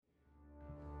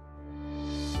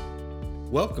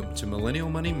Welcome to Millennial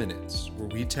Money Minutes, where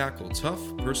we tackle tough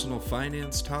personal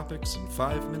finance topics in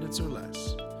 5 minutes or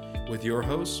less. With your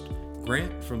host,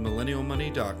 Grant from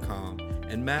MillennialMoney.com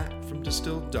and Matt from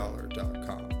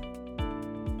DistilledDollar.com.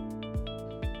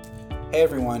 Hey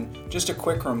everyone, just a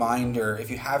quick reminder, if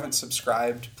you haven't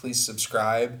subscribed, please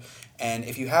subscribe. And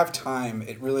if you have time,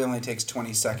 it really only takes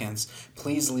 20 seconds.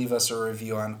 Please leave us a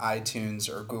review on iTunes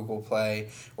or Google Play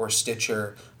or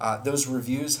Stitcher. Those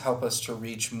reviews help us to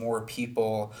reach more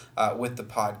people with the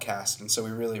podcast, and so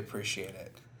we really appreciate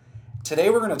it.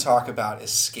 Today we're going to talk about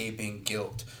escaping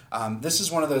guilt. This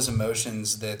is one of those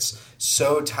emotions that's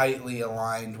so tightly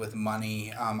aligned with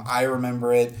money. I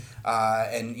remember it,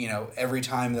 and every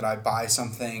time that I buy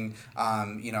something,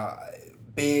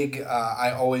 big,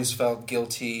 I always felt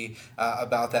guilty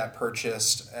about that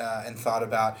purchase and thought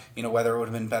about whether it would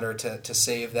have been better to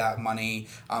save that money.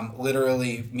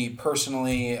 Literally, me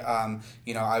personally,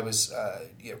 I was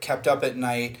kept up at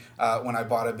night when I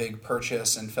bought a big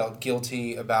purchase and felt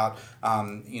guilty about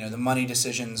the money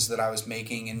decisions that I was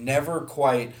making, and never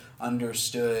quite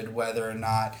understood whether or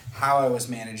not how I was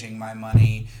managing my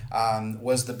money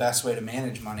was the best way to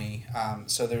manage money.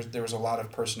 So there was a lot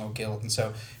of personal guilt, and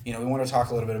so we want to talk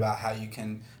a little bit about how you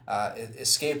can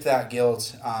escape that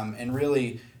guilt, and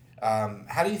really,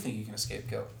 how do you think you can escape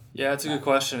guilt? Yeah, it's a good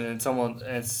question, and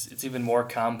it's even more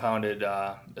compounded,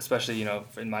 especially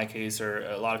in my case, or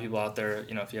a lot of people out there.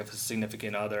 If you have a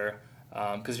significant other,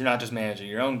 because you're not just managing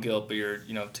your own guilt, but you're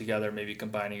together maybe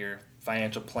combining your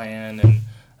financial plan, and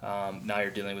now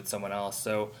you're dealing with someone else.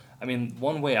 So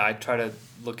one way I try to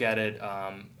look at it,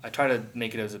 I try to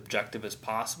make it as objective as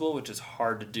possible, which is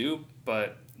hard to do,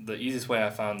 but the easiest way I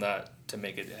found that to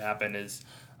make it happen is,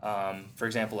 for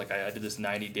example, I did this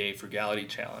 90-day frugality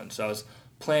challenge. So I was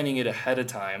planning it ahead of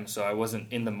time, so I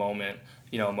wasn't in the moment,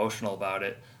 emotional about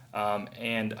it.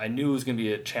 And I knew it was going to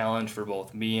be a challenge for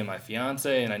both me and my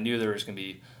fiance, and I knew there was going to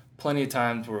be plenty of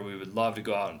times where we would love to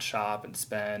go out and shop and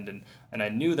spend, and I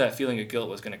knew that feeling of guilt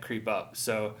was going to creep up.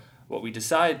 So what we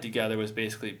decided together was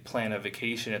basically plan a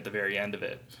vacation at the very end of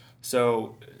it.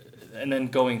 So, and then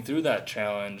going through that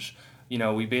challenge,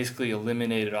 we basically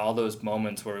eliminated all those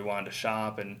moments where we wanted to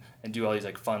shop and do all these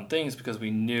fun things, because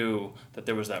we knew that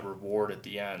there was that reward at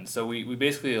the end. So we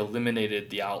basically eliminated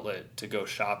the outlet to go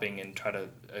shopping and try to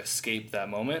escape that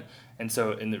moment. And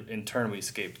so in turn, we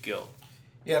escaped guilt.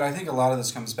 Yeah, and I think a lot of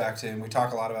this comes back to, and we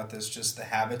talk a lot about this, just the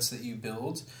habits that you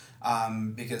build,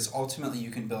 because ultimately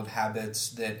you can build habits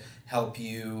that help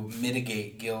you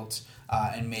mitigate guilt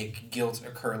and make guilt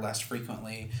occur less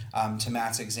frequently. To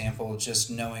Matt's example,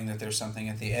 just knowing that there's something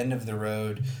at the end of the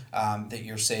road that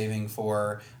you're saving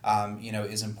for,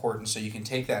 is important, so you can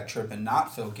take that trip and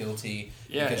not feel guilty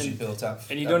because you built up.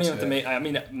 And you don't even have to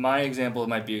make. My example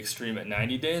might be extreme at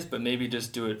 90 days, but maybe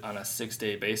just do it on a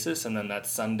 6-day basis, and then that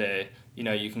Sunday,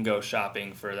 you can go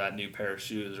shopping for that new pair of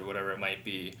shoes or whatever it might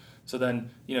be. So then,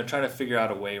 try to figure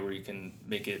out a way where you can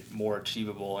make it more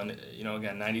achievable. And,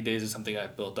 again, 90 days is something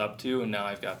I've built up to, and now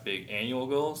I've got big annual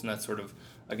goals. And that's sort of,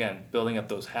 again, building up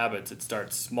those habits. It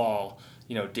starts small,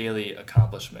 daily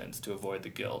accomplishments to avoid the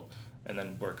guilt, and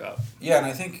then work up. Yeah, and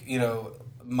I think,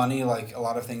 money, like a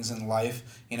lot of things in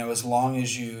life, as long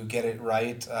as you get it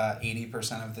right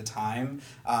 80% of the time,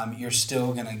 you're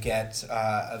still going to get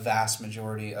a vast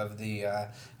majority of the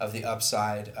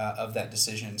upside of that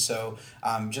decision. So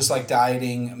just like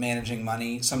dieting, managing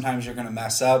money, sometimes you're going to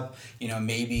mess up.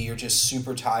 Maybe you're just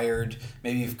super tired.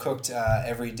 Maybe you've cooked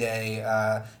every day,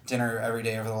 dinner every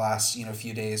day over the last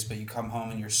few days, but you come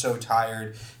home and you're so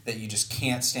tired that you just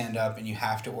can't stand up and you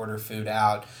have to order food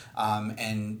out.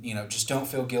 And just don't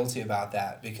feel guilty about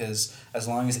that, because as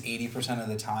long as 80% of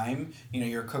the time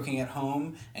you're cooking at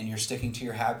home and you're sticking to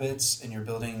your habits and you're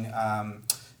building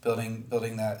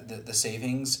the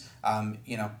savings,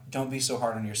 don't be so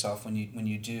hard on yourself when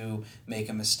you do make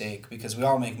a mistake, because we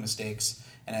all make mistakes.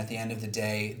 And at the end of the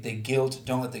day,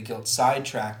 don't let the guilt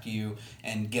sidetrack you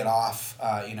and get off.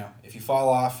 If you fall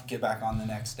off, get back on the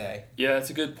next day. Yeah,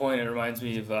 that's a good point. It reminds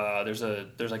me of there's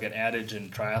an adage in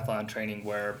triathlon training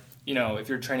where if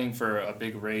you're training for a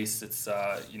big race, it's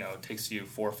it takes you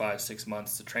 4, 5, 6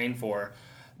 months to train for.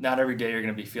 Not every day you're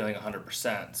going to be feeling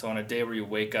 100%. So on a day where you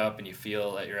wake up and you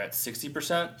feel that you're at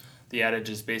 60%, the adage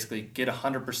is basically get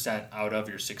 100% out of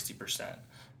your 60%.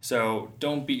 So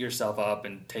don't beat yourself up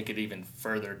and take it even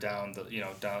further down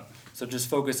down. So just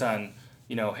focus on,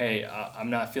 hey,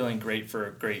 I'm not feeling great for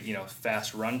a great,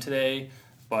 fast run today,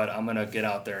 but I'm going to get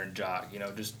out there and jog,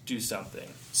 just do something.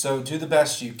 So do the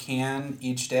best you can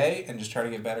each day and just try to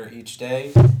get better each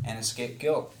day and escape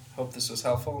guilt. Hope this was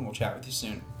helpful, and we'll chat with you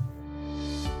soon.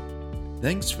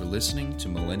 Thanks for listening to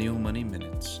Millennial Money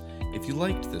Minutes. If you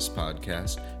liked this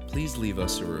podcast, please leave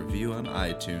us a review on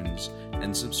iTunes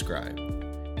and subscribe.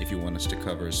 If you want us to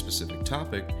cover a specific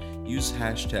topic, use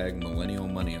hashtag Millennial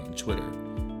Money on Twitter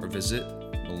or visit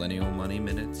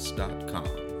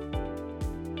millennialmoneyminutes.com.